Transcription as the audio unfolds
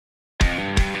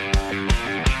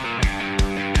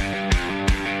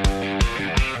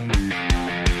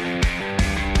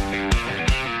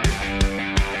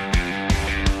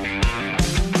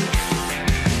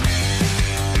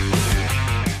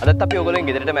අදත් අපි ඔයගොල්ලන්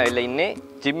ගෙදරටම ඇවිල්ලා ඉන්නේ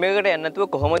ජිම් එකකට යන්න නැතුව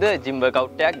කොහොමද ජිම්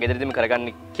වර්ක්අවුට් එකක් ගෙදරදීම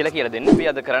කරගන්නේ කියලා දෙන්න. අපි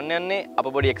අද කරන්න යන්නේ අප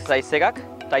බොඩි එක්සර්සයිස් එකක්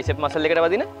ට්‍රයිසෙප් මසල් එකට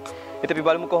වදින. ඉතින් අපි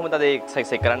බලමු කොහොමද අද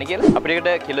එක්සර්සයිස් එක කරන්න කියලා. අපිට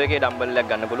ඒකට කිලෝ එකේ ඩම්බල් එකක්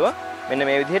ගන්න පුළුවන්. මෙන්න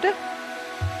මේ විදිහට.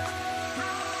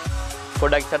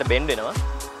 පොඩ්ඩක් ඉස්සරහට බෙන්ඩ් වෙනවා.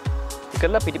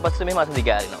 ඉකල්ලා පිටිපස්සට මෙහෙම අත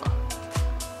දිගාරිනවා.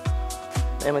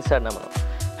 එහෙම ඉස්සරහට නමනවා.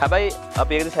 හැබැයි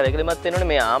අපි ඒකද සැලකිලිමත් වෙන්න ඕනේ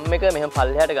මේ ආම් එක මෙහෙම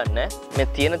පල්ලෙහාට ගන්න. මේ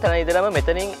තියෙන තැන ඉඳලම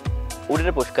මෙතනින්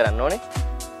උඩට පුෂ් කරන්න ඕනේ.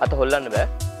 අත හොල්ලන්න බෑ.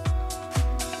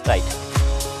 right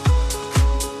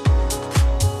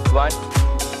 1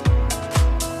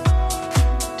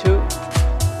 2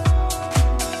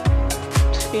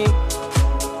 3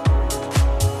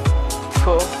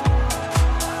 4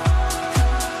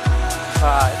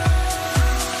 5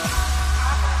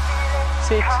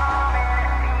 6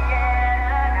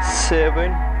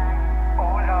 7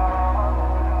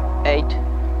 8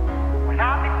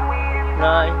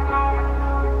 9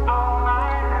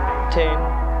 10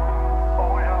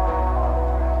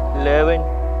 11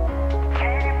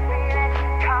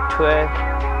 12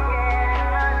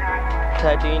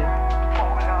 13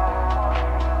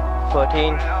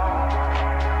 14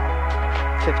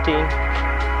 15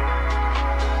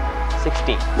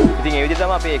 16 ඉතින් ඒ විදිහට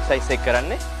තමයි අපි එක්සර්සයිස් එක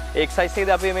කරන්නේ. ඒ එක්සර්සයිස්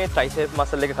එකේදී අපි මේ ට්‍රයිසෙප්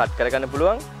මසල් එක කට් කරගන්න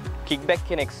පුළුවන් කික් බැක්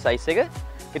කියන එක්සර්සයිස් එක.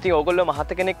 ඉතින් ඕගොල්ලෝ මහත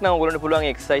කෙනෙක් නම් ඕගොල්ලන්ට පුළුවන්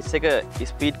එක්සර්සයිස් එක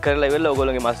ස්පීඩ් කරලා ඉවරලා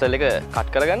ඕගොල්ලෝගේ මසල් එක කට්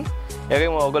කරගන්න. ඒ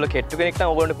වගේම ඕගොල්ලෝ කෙට්ටු කෙනෙක්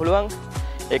නම් ඕගොල්ලන්ට පුළුවන්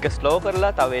ඒක ස්ලෝ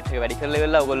කරලා තව weight එක වැඩි කරලා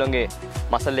ඉවරලා ඕගොල්ලෝගේ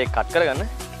මසල් එක කට් කරගන්න.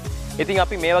 ඉතින්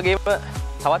අපි මේ වගේම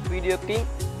තවත් වීඩියෝ එකකින්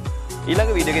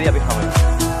ඊළඟ වීඩියෝ එකේදී අපි හමු වෙනවා.